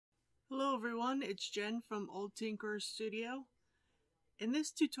Hello everyone, it's Jen from Old Tinkerer Studio. In this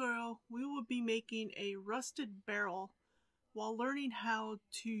tutorial, we will be making a rusted barrel while learning how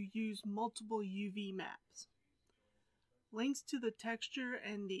to use multiple UV maps. Links to the texture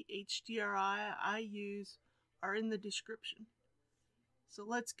and the HDRI I use are in the description. So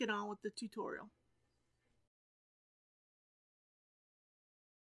let's get on with the tutorial.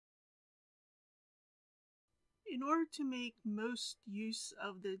 In order to make most use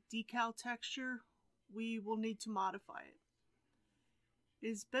of the decal texture, we will need to modify it. It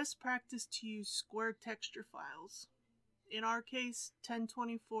is best practice to use square texture files. In our case,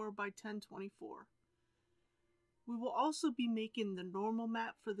 1024 by 1024. We will also be making the normal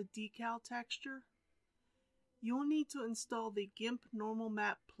map for the decal texture. You will need to install the GIMP normal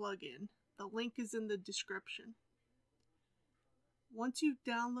map plugin. The link is in the description. Once you've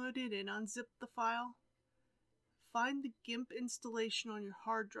downloaded and unzipped the file, find the GIMP installation on your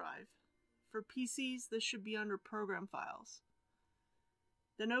hard drive. For PCs, this should be under Program Files.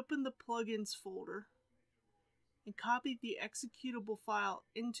 Then open the Plugins folder and copy the executable file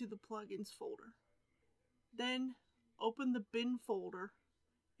into the Plugins folder. Then open the bin folder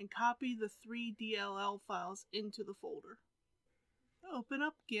and copy the 3 DLL files into the folder. Open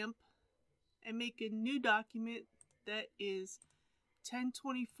up GIMP and make a new document that is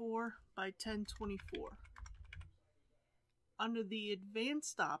 1024 by 1024. Under the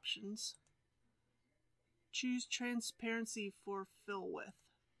Advanced options, choose Transparency for fill width.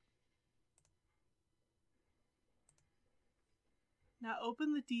 Now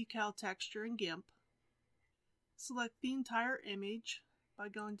open the decal texture in GIMP. Select the entire image by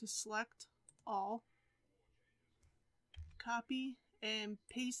going to Select All, copy and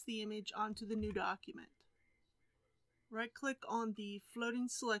paste the image onto the new document. Right-click on the floating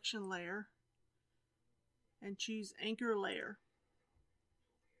selection layer and choose Anchor Layer.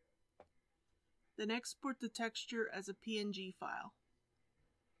 Then export the texture as a PNG file.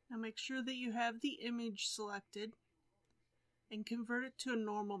 Now make sure that you have the image selected and convert it to a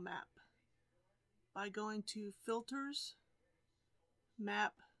normal map by going to Filters,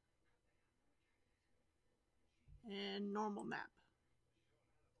 Map, and Normal Map.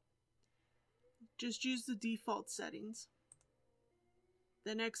 Just use the default settings.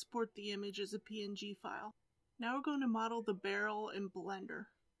 Then export the image as a PNG file. Now we're going to model the barrel in Blender.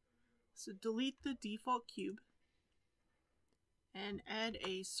 So delete the default cube and add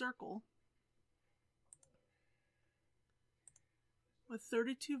a circle with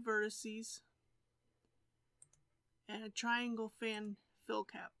 32 vertices and a triangle fan fill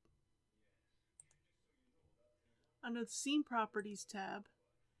cap. Under the Scene Properties tab,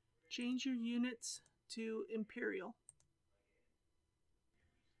 change your units to Imperial.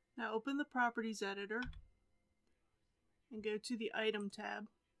 Now open the Properties editor and go to the Item tab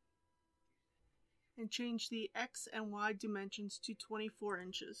and change the X and Y dimensions to 24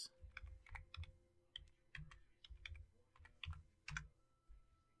 inches.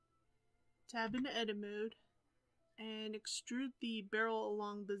 Tab into Edit mode and extrude the barrel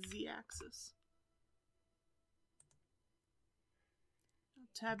along the Z-axis.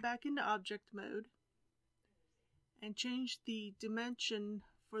 Tab back into Object mode and change the dimension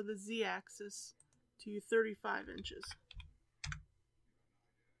for the Z-axis to 35 inches.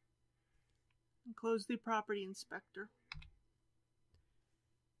 And close the Property Inspector.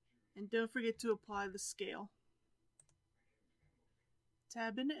 And don't forget to apply the scale.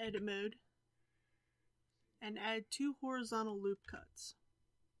 Tab into Edit mode and add 2 horizontal loop cuts.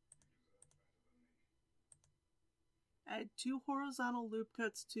 Add 2 horizontal loop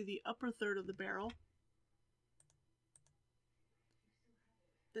cuts to the upper third of the barrel.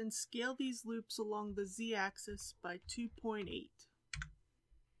 Then scale these loops along the Z-axis by 2.8.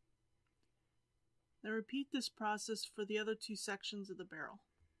 Then repeat this process for the other 2 sections of the barrel.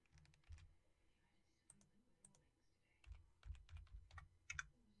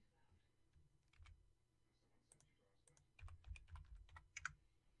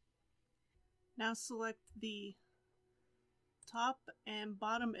 Now select the top and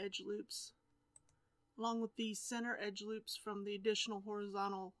bottom edge loops along with the center edge loops from the additional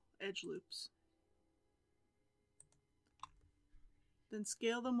horizontal edge loops. Then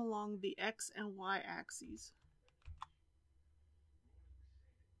scale them along the X and Y axes.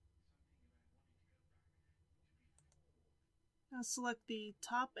 Now select the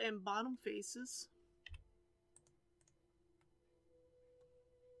top and bottom faces.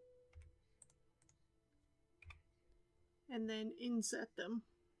 And then inset them.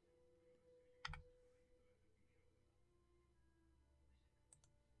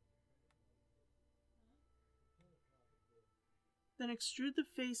 Then extrude the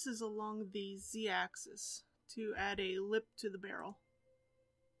faces along the Z-axis to add a lip to the barrel.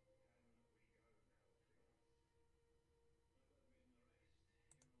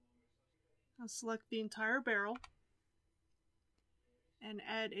 Now select the entire barrel and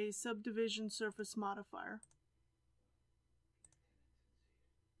add a subdivision surface modifier.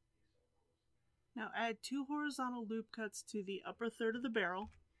 Now add 2 horizontal loop cuts to the upper third of the barrel.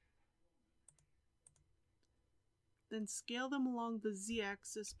 Then scale them along the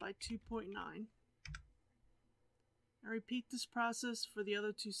Z-axis by 2.9. And repeat this process for the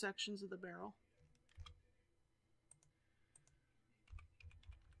other 2 sections of the barrel.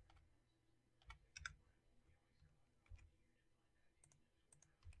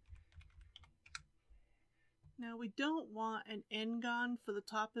 Now we don't want an N-gon for the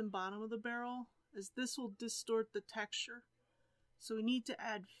top and bottom of the barrel, as this will distort the texture. So we need to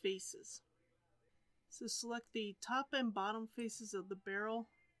add faces. So select the top and bottom faces of the barrel,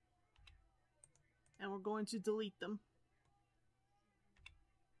 and we're going to delete them.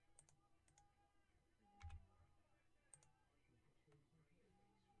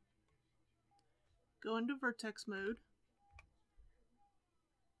 Go into vertex mode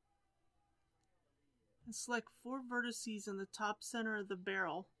and select 4 vertices in the top center of the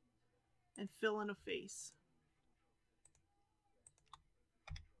barrel and fill in a face.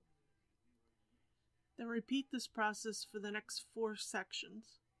 Then repeat this process for the next 4 sections.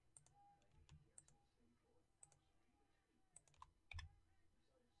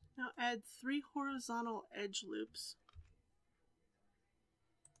 Now add 3 horizontal edge loops.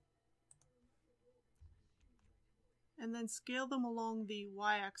 And then scale them along the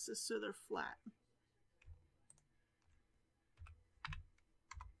Y-axis so they're flat.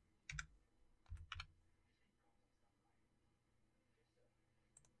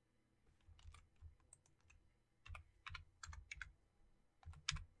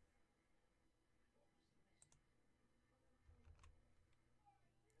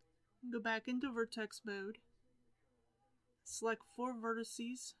 Go back into vertex mode, select 4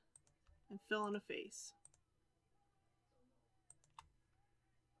 vertices, and fill in a face.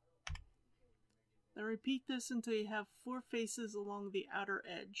 Then repeat this until you have 4 faces along the outer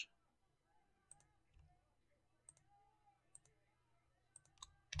edge.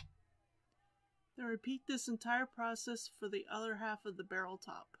 Then repeat this entire process for the other half of the barrel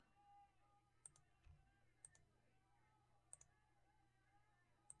top.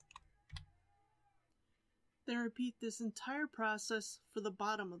 Then repeat this entire process for the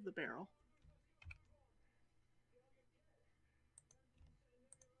bottom of the barrel.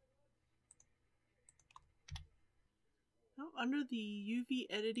 Now, under the UV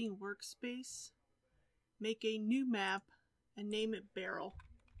editing workspace, make a new map and name it barrel.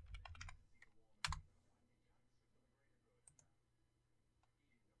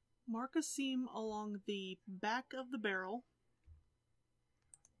 Mark a seam along the back of the barrel.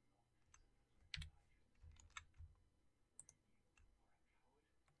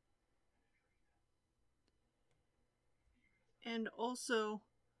 And also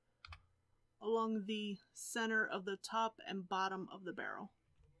along the center of the top and bottom of the barrel.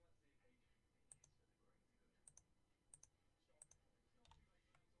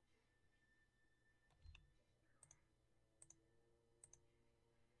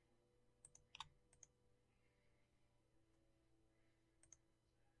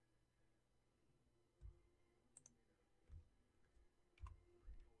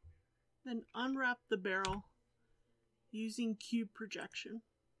 Then unwrap the barrel using cube projection.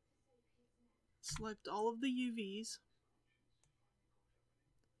 Select all of the UVs,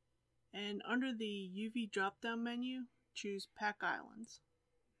 and under the UV drop-down menu, choose Pack Islands.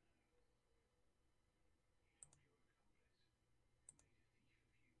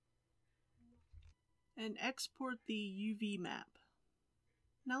 And export the UV map.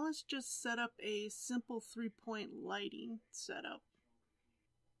 Now let's just set up a simple 3-point lighting setup.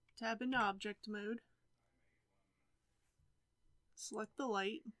 Tab into Object Mode. Select the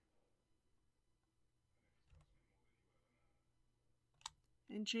light.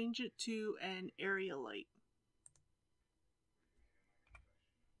 And change it to an area light.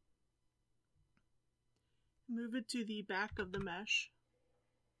 Move it to the back of the mesh.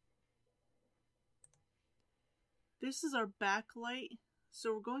 This is our backlight,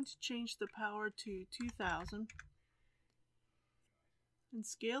 so we're going to change the power to 2000 and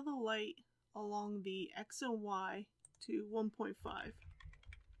scale the light along the X and Y to 1.5.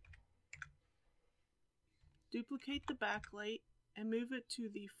 Duplicate the backlight and move it to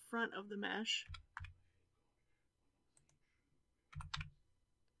the front of the mesh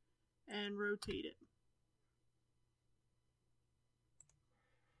and rotate it.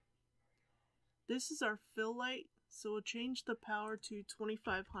 This is our fill light, so we'll change the power to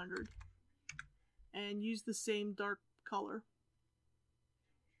 2500 and use the same dark color.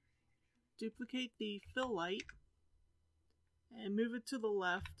 Duplicate the fill light and move it to the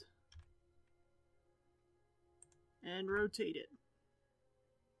left and rotate it.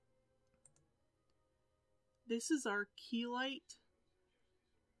 This is our key light,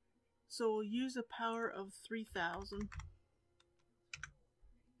 so we'll use a power of 3000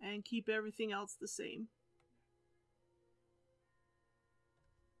 and keep everything else the same.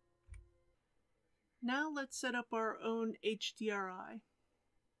 Now let's set up our own HDRI.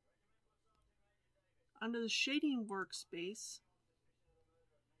 Under the shading workspace,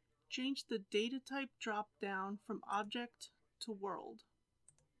 change the data type drop down from object to world.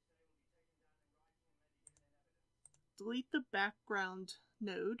 Delete the background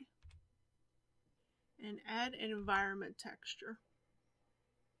node and add an environment texture.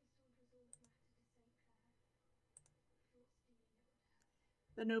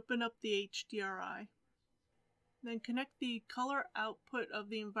 Then open up the HDRI. Then connect the color output of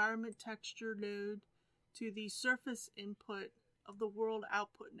the environment texture node to the surface input of the world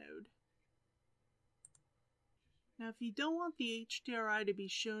output node. Now if you don't want the HDRI to be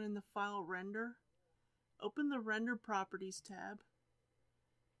shown in the file render, open the Render Properties tab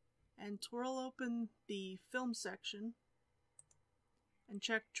and twirl open the Film section and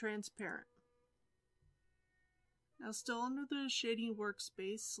check Transparent. Now still under the shading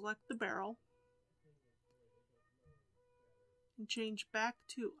workspace, select the barrel and change back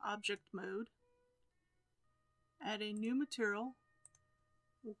to object mode. Add a new material,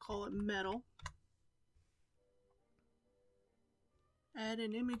 we'll call it metal. Add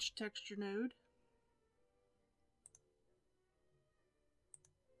an image texture node.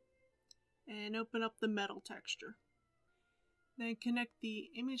 And open up the metal texture. Then connect the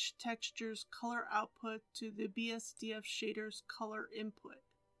image texture's color output to the BSDF shader's color input.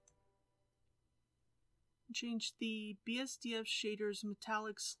 Change the BSDF shader's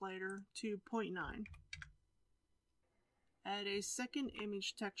metallic slider to 0.9. Add a second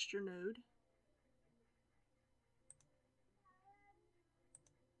image texture node.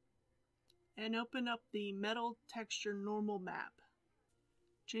 And open up the metal texture normal map.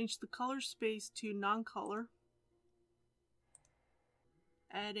 Change the color space to non-color.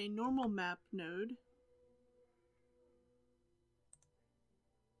 Add a normal map node.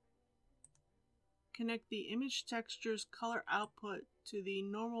 Connect the image texture's color output to the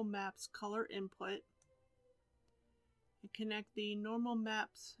normal map's color input. And connect the normal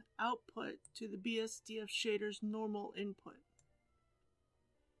map's output to the BSDF shader's normal input.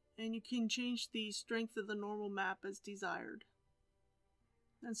 And you can change the strength of the normal map as desired.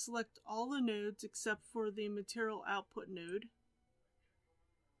 Then select all the nodes except for the material output node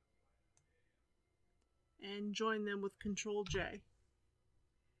and join them with Ctrl J.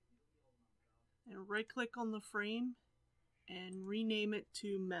 And right click on the frame and rename it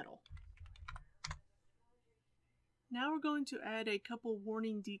to metal. Now we're going to add a couple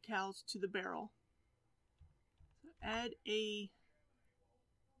warning decals to the barrel. So add a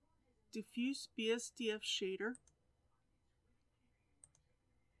diffuse BSDF shader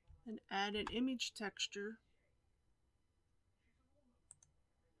and add an image texture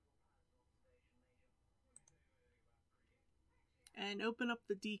and open up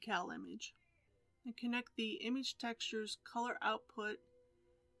the decal image and connect the image texture's color output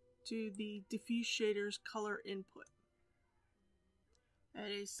to the diffuse shader's color input.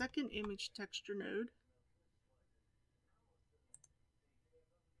 Add a second image texture node.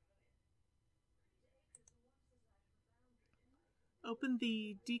 Open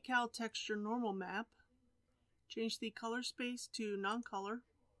the decal texture normal map. Change the color space to non-color.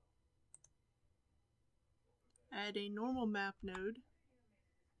 Add a normal map node.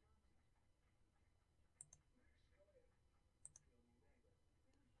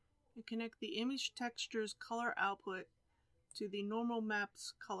 And connect the image texture's color output to the normal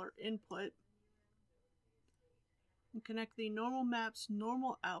map's color input. And connect the normal map's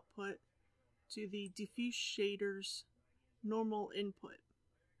normal output to the diffuse shader's normal input.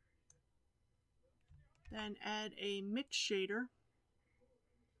 Then add a mix shader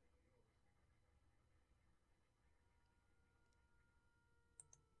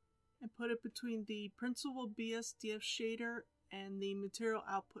and put it between the principal BSDF shader and the material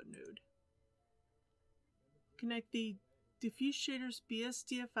output node. Connect the diffuse shader's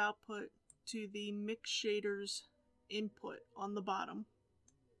BSDF output to the mix shader's input on the bottom.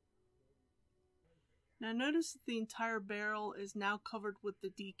 Now notice that the entire barrel is now covered with the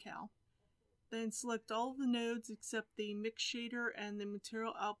decal. Then select all the nodes except the mix shader and the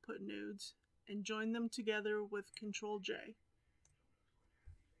material output nodes and join them together with Ctrl J.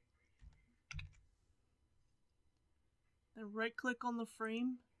 Then right click on the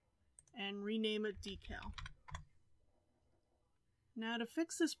frame and rename it Decal. Now to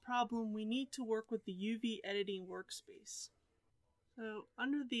fix this problem, we need to work with the UV editing workspace. So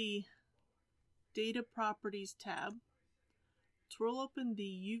under the Data Properties tab, twirl open the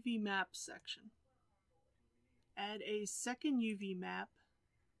UV Map section. Add a second UV map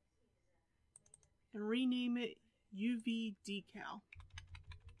and rename it UV Decal.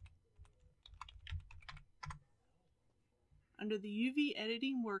 Under the UV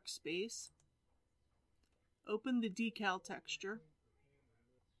Editing workspace, open the decal texture,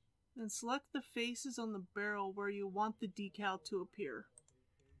 then select the faces on the barrel where you want the decal to appear.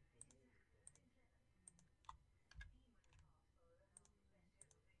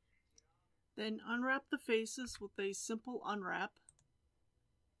 Then unwrap the faces with a simple unwrap,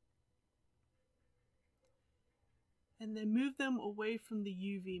 and then move them away from the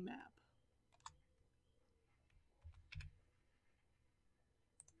UV map.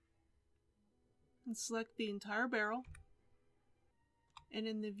 And select the entire barrel, and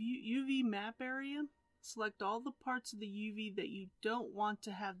in the UV map area, select all the parts of the UV that you don't want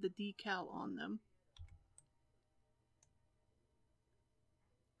to have the decal on them,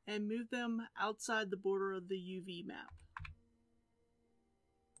 and move them outside the border of the UV map.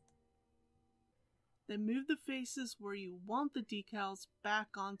 Then move the faces where you want the decals back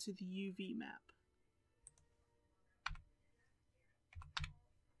onto the UV map.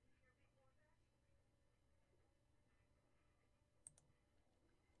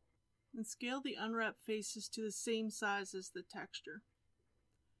 And scale the unwrapped faces to the same size as the texture.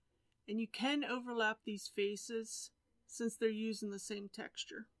 And you can overlap these faces since they're using the same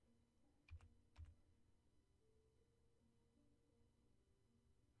texture.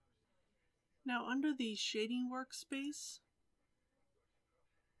 Now under the Shading workspace,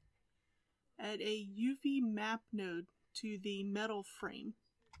 add a UV map node to the metal frame.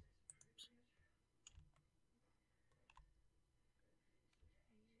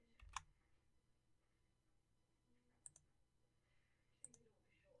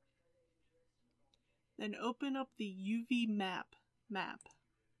 Then open up the UV map.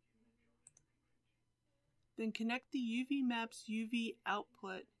 Then connect the UV map's UV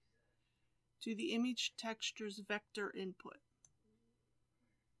output to the image texture's vector input.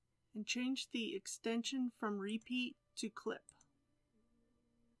 And change the extension from repeat to clip.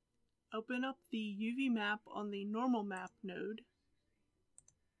 Open up the UV map on the normal map node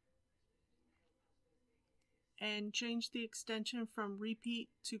and change the extension from repeat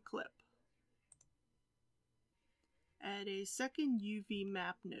to clip. Add a second UV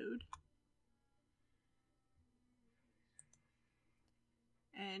map node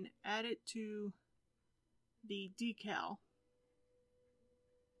and add it to the decal.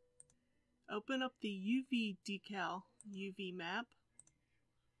 Open up the UV decal UV map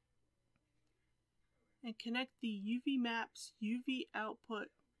and connect the UV map's UV output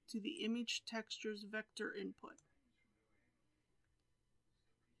to the image texture's vector input.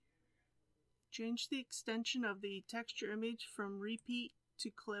 Change the extension of the texture image from repeat to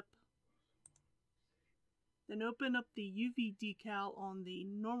clip. Then open up the UV decal on the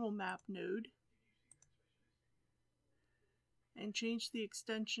normal map node and change the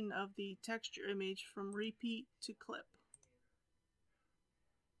extension of the texture image from repeat to clip.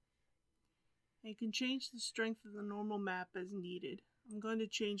 And you can change the strength of the normal map as needed. I'm going to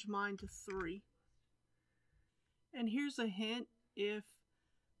change mine to 3. And here's a hint: if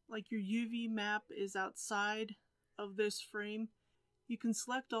your UV map is outside of this frame, you can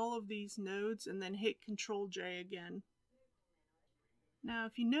select all of these nodes and then hit Ctrl J again. Now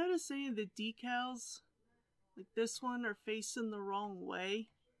if you notice any of the decals, like this one, are facing the wrong way,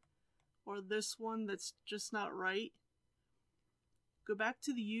 or this one that's just not right, go back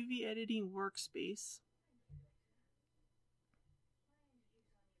to the UV editing workspace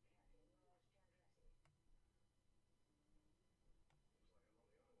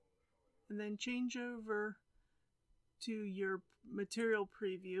and then change over to your material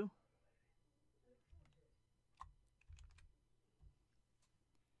preview.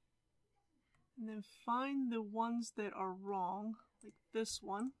 And then find the ones that are wrong, like this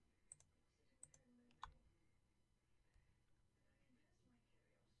one.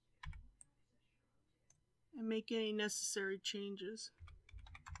 And make any necessary changes.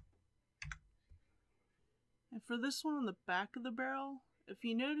 And for this one on the back of the barrel, if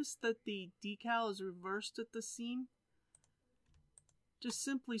you notice that the decal is reversed at the seam, just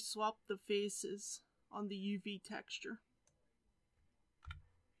simply swap the faces on the UV texture.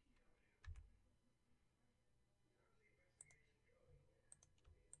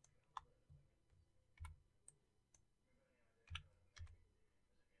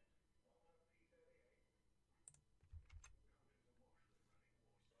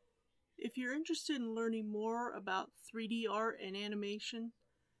 If you're interested in learning more about 3D art and animation,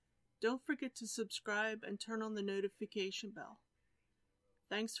 don't forget to subscribe and turn on the notification bell.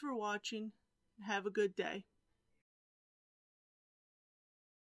 Thanks for watching, and have a good day.